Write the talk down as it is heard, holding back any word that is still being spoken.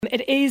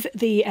It is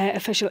the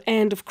official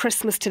end of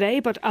Christmas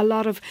today, but a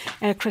lot of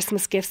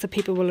Christmas gifts that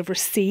people will have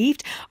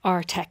received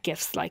are tech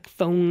gifts like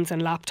phones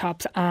and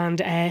laptops,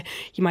 and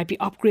you might be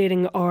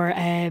upgrading or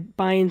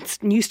buying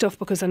new stuff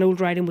because an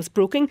old item was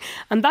broken.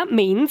 And that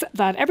means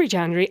that every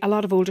January a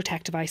lot of older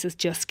tech devices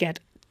just get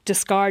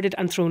discarded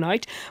and thrown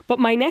out. But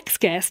my next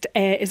guest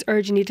is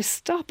urging you to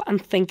stop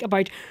and think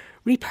about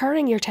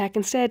repairing your tech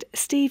instead.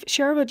 Steve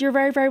Sherwood, you're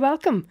very, very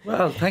welcome.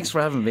 Well, thanks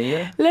for having me.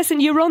 Yeah. Listen,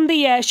 you run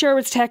the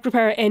Sherwood Tech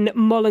Repair in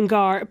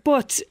Mullingar,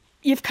 but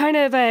you've kind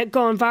of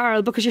gone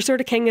viral because you're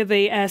sort of king of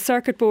the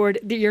circuit board.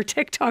 Your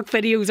TikTok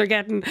videos are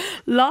getting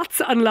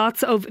lots and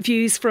lots of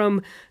views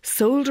from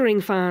soldering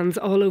fans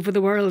all over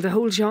the world, a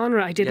whole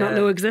genre I did not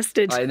know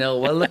existed. I know.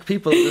 Well, look,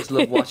 people just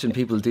love watching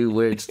people do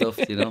weird stuff,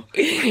 you know.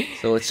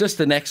 So it's just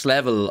the next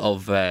level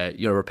of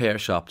your repair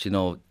shop, you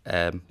know.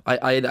 I'm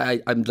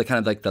the kind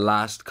of like the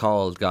last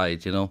call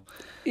guide, you know.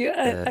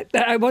 Yeah,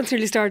 I once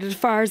really started as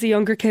far as a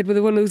younger kid with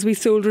one of those wee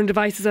soldering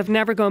devices. I've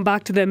never gone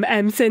back to them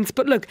since.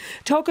 But look,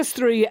 talk us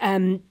through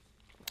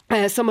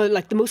some of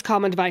like the most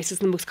common devices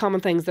and the most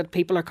common things that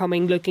people are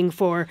coming looking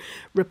for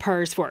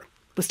repairs for.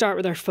 We'll start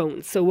with our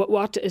phones. So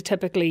what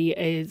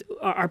typically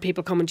are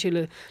people coming to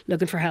you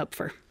looking for help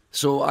for?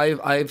 So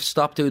I've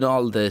stopped doing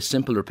all the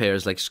simple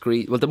repairs like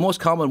screen. Well, the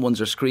most common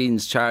ones are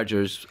screens,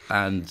 chargers,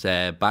 and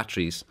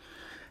batteries.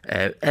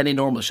 Any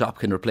normal shop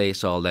can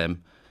replace all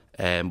them.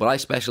 But I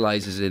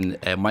specialise in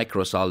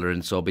micro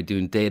soldering, so I'll be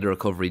doing data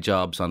recovery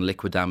jobs on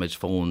liquid damaged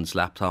phones,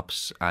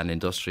 laptops, and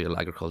industrial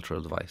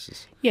agricultural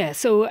devices. Yeah,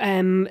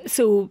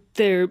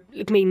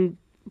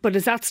 but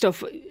is that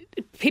stuff?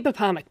 People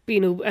panic.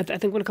 You know, I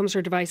think when it comes to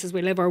our devices,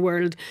 we live our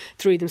world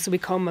through them, so we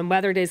come, and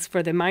whether it is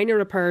for the minor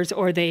repairs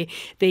or the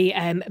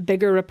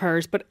bigger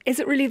repairs, but is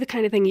it really the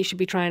kind of thing you should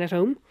be trying at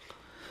home?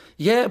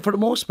 Yeah, for the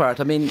most part.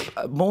 I mean,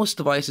 most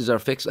devices are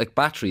fixed, like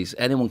batteries.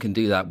 Anyone can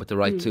do that with the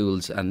right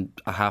tools and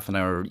a half an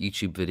hour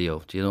YouTube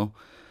video, do you know?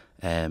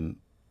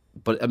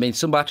 But I mean,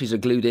 some batteries are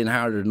glued in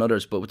harder than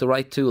others, but with the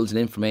right tools and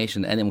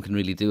information, anyone can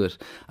really do it.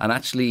 And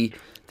actually,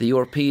 the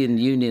European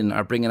Union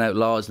are bringing out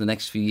laws in the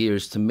next few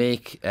years to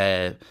make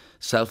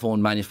cell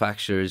phone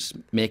manufacturers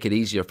make it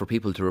easier for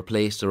people to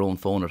replace their own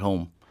phone at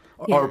home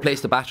or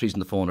replace the batteries in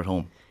the phone at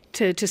home.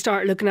 To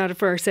start looking at it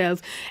for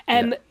ourselves.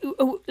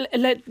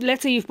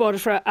 Let's say you've bought it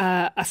for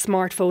a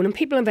smartphone, and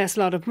people invest a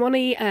lot of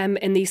money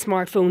in these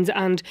smartphones,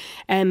 and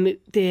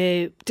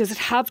does it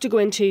have to go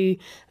into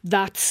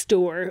that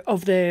store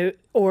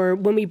or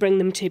when we bring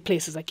them to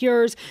places like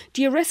yours,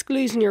 do you risk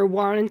losing your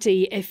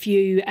warranty if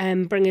you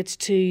bring it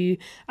to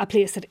a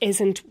place that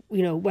isn't,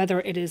 you know,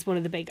 whether it is one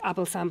of the big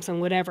Apple, Samsung,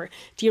 whatever,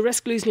 do you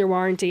risk losing your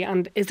warranty,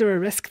 and is there a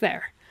risk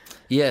there?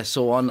 Yeah,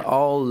 so on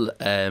all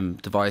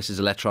devices,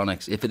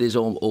 electronics, if it is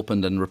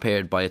opened and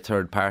repaired by a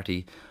third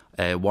party,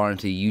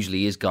 warranty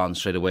usually is gone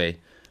straight away.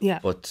 Yeah.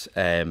 But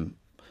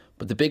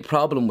the big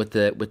problem with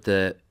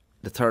the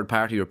third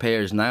party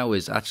repairs now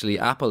is actually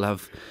Apple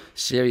have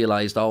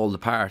serialised all the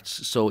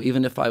parts. So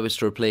even if I was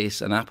to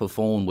replace an Apple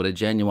phone with a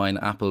genuine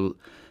Apple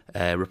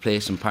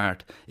replacement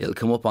part, it'll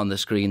come up on the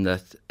screen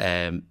that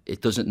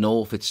it doesn't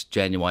know if it's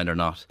genuine or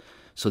not.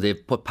 So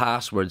they've put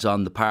passwords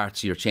on the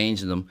parts, you're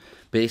changing them,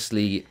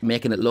 basically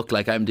making it look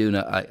like I'm doing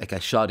a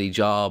shoddy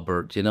job,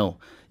 or, you know,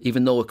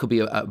 even though it could be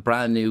a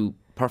brand new,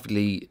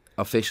 perfectly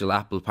official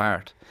Apple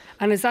part.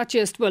 And is that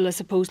just, well, I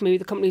suppose maybe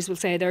the companies will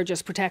say they're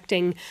just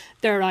protecting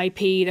their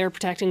IP, they're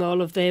protecting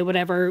all of the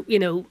whatever, you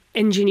know,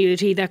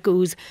 ingenuity that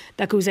goes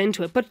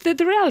into it. But the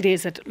reality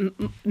is that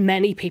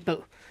many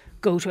people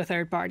go to a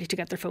third party to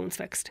get their phones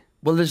fixed.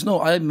 Well,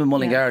 I'm in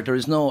Mullingar. There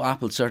is no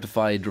Apple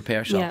certified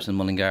repair shops in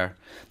Mullingar.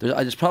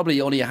 There's probably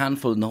only a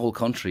handful in the whole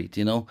country, do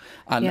you know?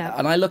 And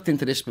I looked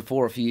into this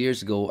before a few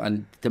years ago,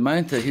 and the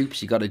amount of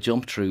hoops you got to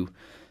jump through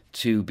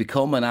to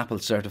become an Apple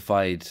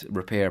certified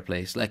repair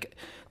place. Like,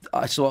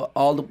 so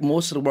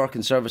most of the work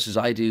and services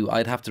I do,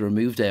 I'd have to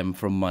remove them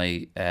from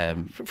my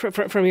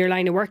from your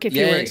line of work if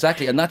you were. Yeah,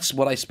 exactly. And that's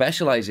what I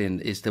specialise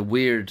in, is the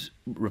weird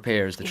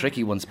repairs, the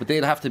tricky ones, but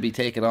they'd have to be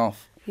taken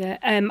off. Yeah,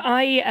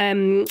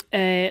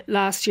 I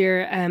last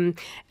year in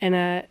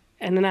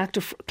an act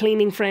of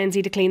cleaning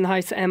frenzy to clean the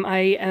house, my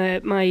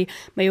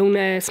own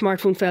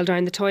smartphone fell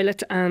down the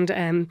toilet,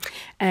 and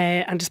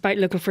despite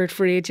looking for it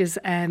for ages,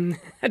 I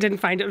didn't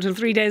find it until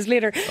 3 days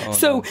later. Oh,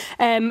 so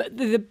no.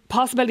 The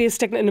possibility of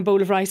sticking it in a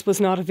bowl of rice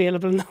was not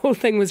available, and the whole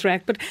thing was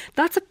wrecked. But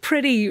that's a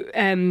pretty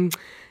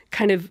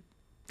kind of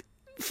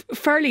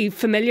fairly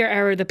familiar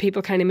error that people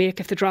kind of make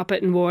if they drop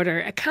it in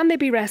water. Can they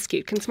be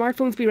rescued? Can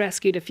smartphones be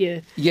rescued if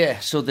you... Yeah,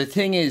 so the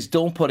thing is,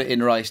 don't put it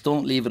in rice,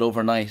 don't leave it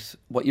overnight.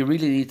 What you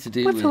really need to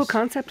do What's the whole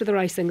concept of the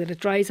rice thing? That it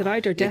dries it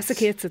out or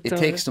desiccates it? It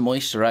takes the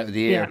moisture out of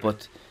the air,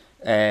 but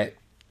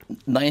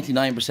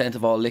 99%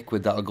 of all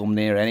liquid that'll go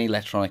near any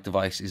electronic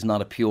device is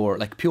not pure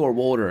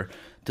water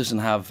doesn't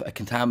have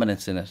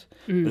contaminants in it.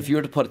 But if you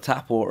were to put a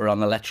tap water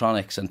on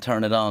electronics and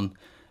turn it on,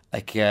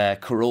 like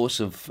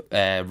corrosive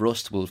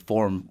rust will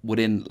form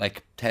within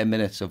like 10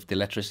 minutes of the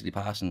electricity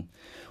passing,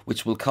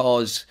 which will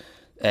cause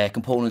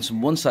components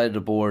from one side of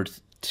the board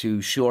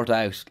to short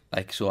out,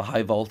 like, so a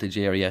high voltage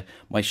area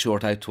might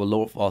short out to a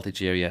low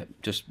voltage area,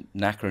 just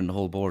knackering the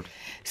whole board.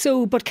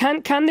 So, but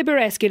can they be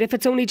rescued if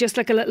it's only just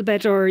like a little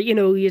bit, or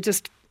you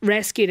just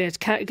rescued it?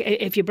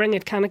 If you bring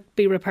it, can it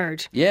be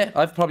repaired? Yeah,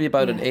 I've probably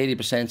about an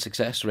 80%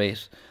 success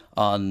rate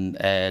on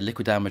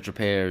liquid damage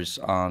repairs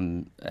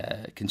on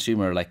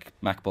consumer, like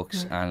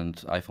MacBooks and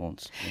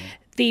iPhones. Yeah.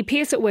 The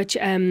pace at which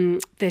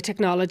the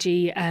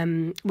technology,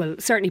 well,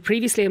 certainly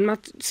previously, I'm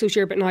not so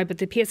sure about now, but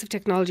the pace of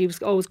technology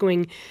was always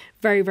going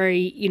very,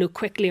 very,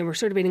 quickly, and we're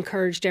sort of being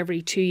encouraged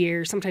every 2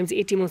 years, sometimes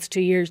 18 months to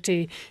 2 years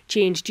to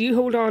change. Do you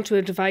hold on to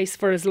a device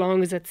for as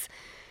long as it's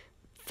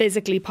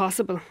physically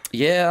possible?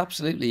 Yeah,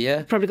 absolutely,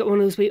 yeah. Probably got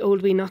one of those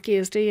old wee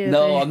Nokias, do you?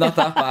 No, I'm not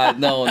that bad.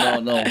 No.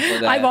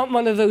 But, I want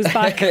one of those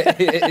back.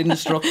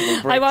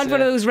 Indestructible bricks. I want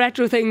one of those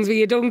retro things where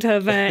you don't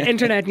have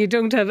internet and you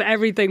don't have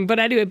everything. But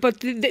anyway,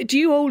 do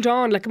you hold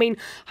on? Like, I mean,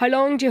 how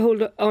long do you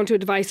hold on to a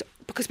device?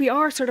 Because we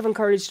are sort of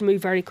encouraged to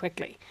move very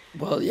quickly.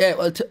 Well, yeah.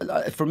 Well,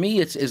 for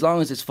me, it's as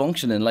long as it's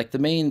functioning. Like the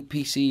main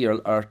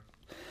PC or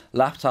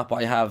laptop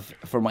I have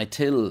for my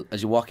till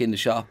as you walk in the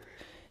shop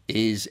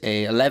is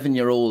a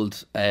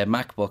 11-year-old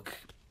MacBook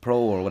Pro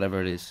or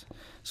whatever it is.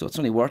 So it's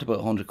only worth about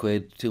 100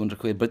 quid, 200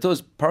 quid. But it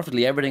does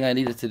perfectly everything I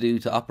needed to do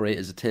to operate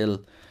as a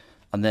till.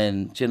 And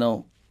then,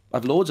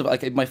 I've loads of,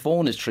 like, my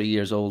phone is 3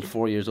 years old,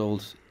 4 years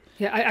old.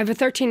 Yeah, I have a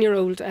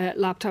 13-year-old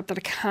laptop that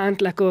I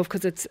can't let go of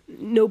because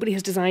nobody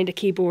has designed a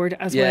keyboard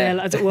as well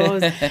as it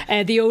was.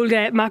 The old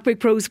MacBook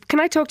Pros. Can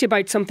I talk to you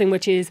about something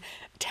which is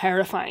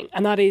terrifying?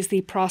 And that is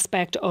the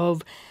prospect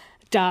of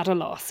data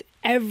loss.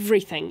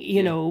 Everything,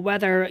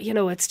 whether,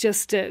 it's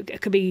just,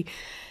 it could be,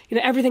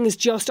 everything is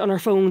just on our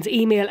phones,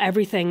 email,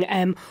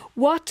 everything.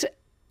 What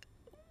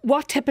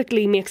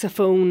typically makes a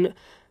phone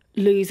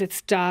lose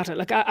its data?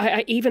 Like,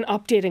 I even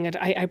updating it,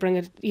 I bring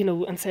it,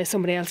 and say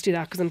somebody else do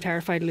that because I'm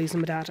terrified of losing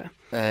my data.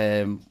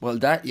 Well,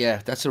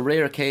 that's a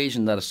rare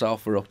occasion that a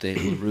software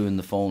update will ruin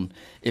the phone.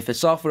 If a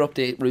software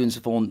update ruins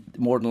the phone,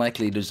 more than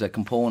likely there's a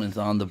component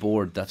on the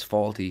board that's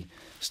faulty,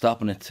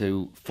 stopping it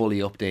to fully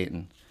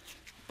updating.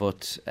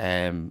 But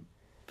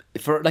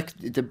for, like,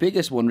 the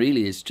biggest one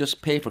really is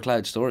just pay for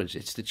cloud storage.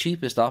 It's the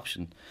cheapest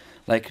option.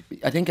 Like,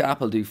 I think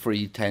Apple do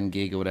free 10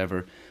 gig or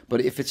whatever,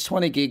 but if it's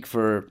 20 gig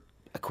for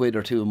a quid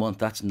or two a month,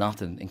 that's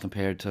nothing in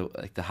compared to,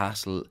 like, the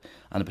hassle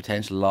and the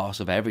potential loss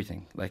of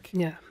everything. Like,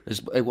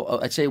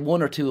 I'd say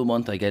 1 or 2 a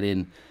month I get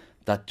in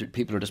that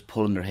people are just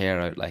pulling their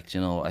hair out, like,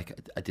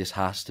 this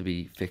has to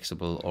be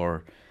fixable,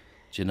 or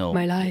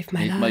my life,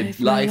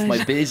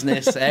 my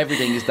business,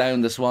 everything is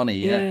down the Swanee.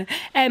 Yeah.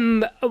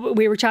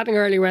 We were chatting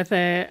earlier with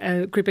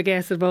a group of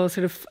guests that have all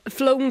sort of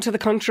flown to the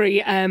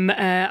country.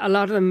 A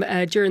lot of them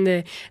during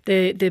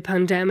the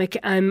pandemic.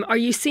 Are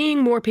you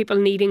seeing more people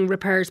needing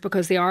repairs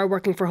because they are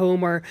working from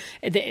home, or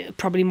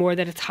probably more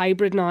that it's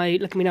hybrid now?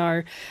 Like, I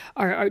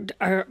mean,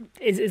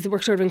 is the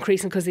work sort of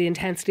increasing because of the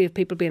intensity of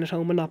people being at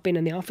home and not being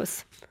in the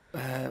office?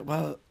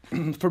 Well,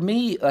 for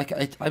me, like,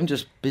 I'm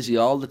just busy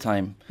all the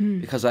time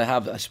because I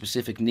have a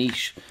specific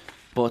niche.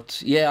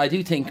 But yeah, I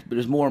do think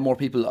there's more and more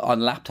people on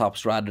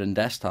laptops rather than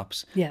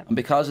desktops. Yeah. And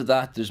because of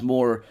that, there's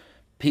more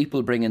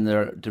people bringing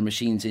their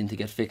machines in to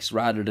get fixed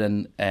rather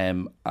than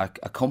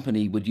a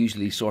company would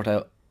usually sort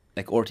out.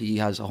 Like, RTE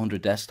has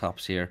 100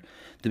 desktops here.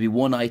 There'd be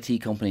one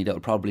IT company that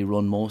would probably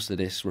run most of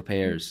this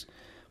repairs.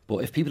 But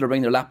if people are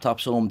bringing their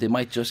laptops home, they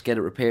might just get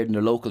it repaired in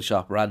their local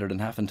shop rather than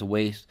having to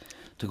wait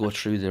to go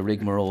through the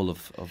rigmarole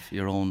of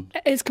your own.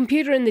 Is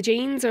computer in the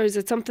genes, or is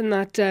it something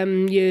that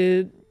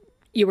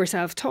you were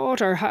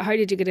self-taught, or how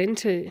did you get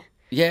into?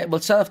 Yeah,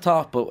 well,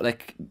 self-taught, but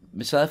like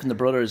myself and the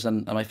brothers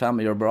and my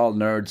family, we're all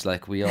nerds.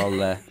 Like, we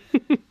all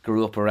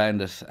grew up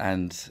around it,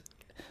 and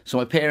so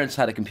my parents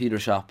had a computer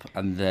shop,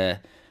 and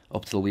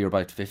up till we were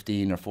about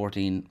 15 or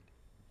 14,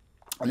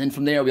 and then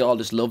from there we all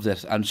just loved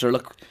it. And sure,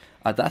 look,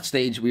 at that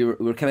stage, we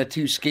were kind of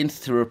too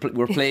skint to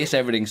replace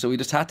everything, so we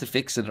just had to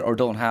fix it or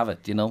don't have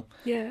it,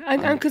 Yeah,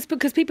 and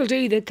because people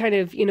do, the kind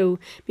of,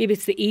 maybe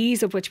it's the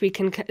ease of which we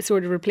can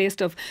sort of replace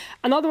stuff.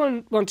 Another one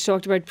I want to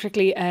talk about,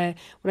 particularly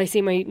when I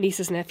see my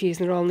nieces and nephews,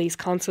 and they're all in these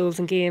consoles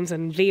and games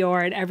and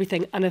VR and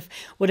everything, and if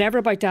whatever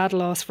about data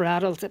loss for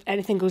adults, if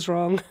anything goes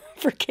wrong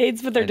for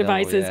kids with their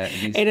devices,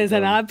 it is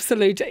an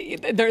absolute,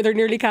 they're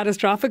nearly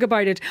catastrophic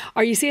about it.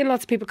 Are you seeing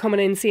lots of people coming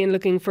in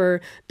looking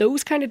for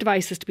those kind of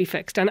devices to be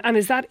fixed? And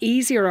is that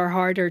easier or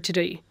harder to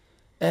do?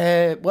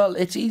 Well,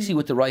 it's easy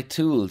with the right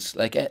tools.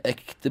 Like,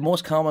 the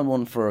most common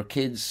one for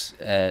kids'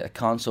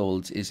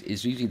 consoles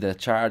is usually the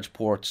charge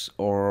ports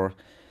or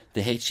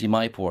the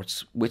HDMI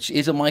ports, which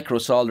is a micro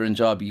soldering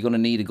job. You're going to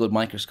need a good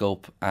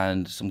microscope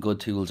and some good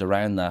tools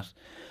around that.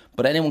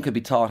 But anyone could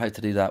be taught how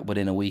to do that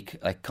within a week,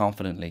 like,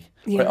 confidently,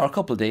 or a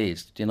couple of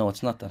days.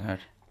 It's not that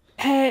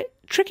hard.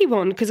 Tricky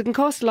one, because it can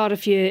cost a lot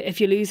if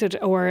you lose it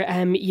or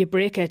you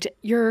break it.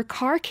 Your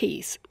car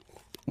keys.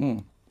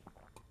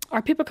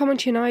 Are people coming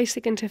to you now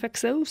seeking to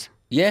fix those?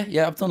 Yeah,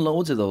 I've done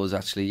loads of those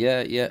actually.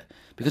 Yeah.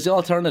 Because the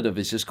alternative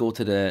is just go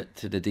to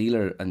the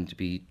dealer and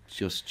be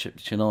just,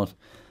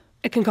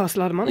 It can cost a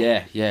lot of money.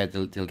 Yeah,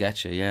 they'll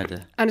get you. Yeah.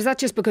 And is that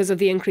just because of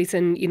the increase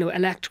in,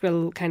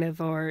 electrical kind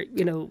of, or,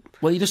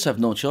 Well, you just have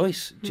no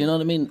choice. Do you know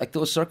what I mean? Like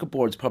those circuit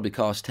boards probably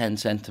cost 10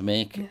 cent to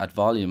make at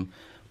volume.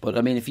 But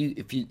I mean,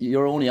 if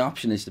your only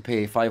option is to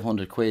pay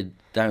 500 quid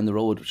down the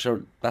road,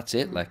 sure, that's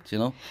it. Like,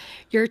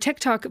 your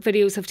TikTok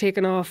videos have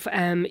taken off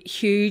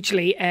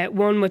hugely.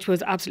 One which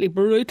was absolutely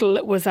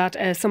brutal was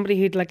that somebody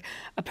who'd like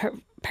a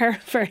pair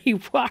of very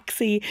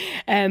waxy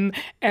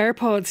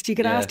AirPods. Do you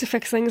get asked to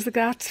fix things like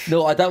that?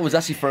 No, that was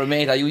actually for a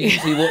mate. I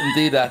usually wouldn't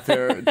do that.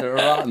 They're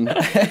rotten.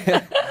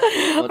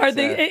 But,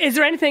 is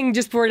there anything,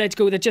 just before I let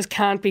you go, that just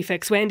can't be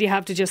fixed? When do you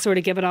have to just sort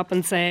of give it up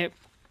and say,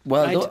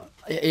 well,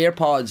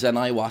 AirPods and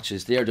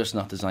iWatches, they're just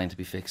not designed to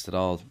be fixed at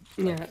all.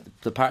 Yeah.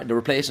 The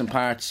replacement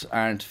parts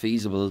aren't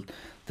feasible.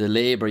 The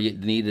labour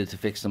needed to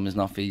fix them is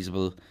not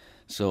feasible.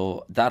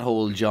 So that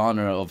whole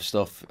genre of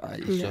stuff,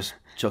 just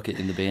chuck it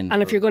in the bin.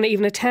 And if you're going to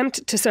even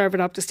attempt to serve it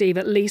up to Steve,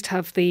 at least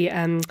have the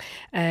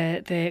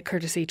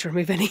courtesy to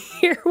remove any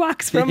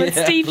earwax from it.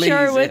 Steve please,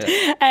 Sherwood,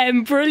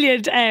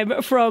 brilliant,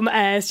 from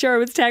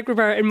Sherwood Tech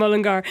Repair in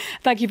Mullingar.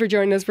 Thank you for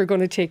joining us. We're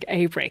going to take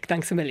a break.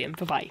 Thanks a million.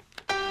 Bye-bye.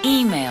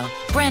 Email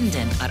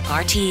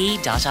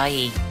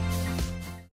brendan@rte.ie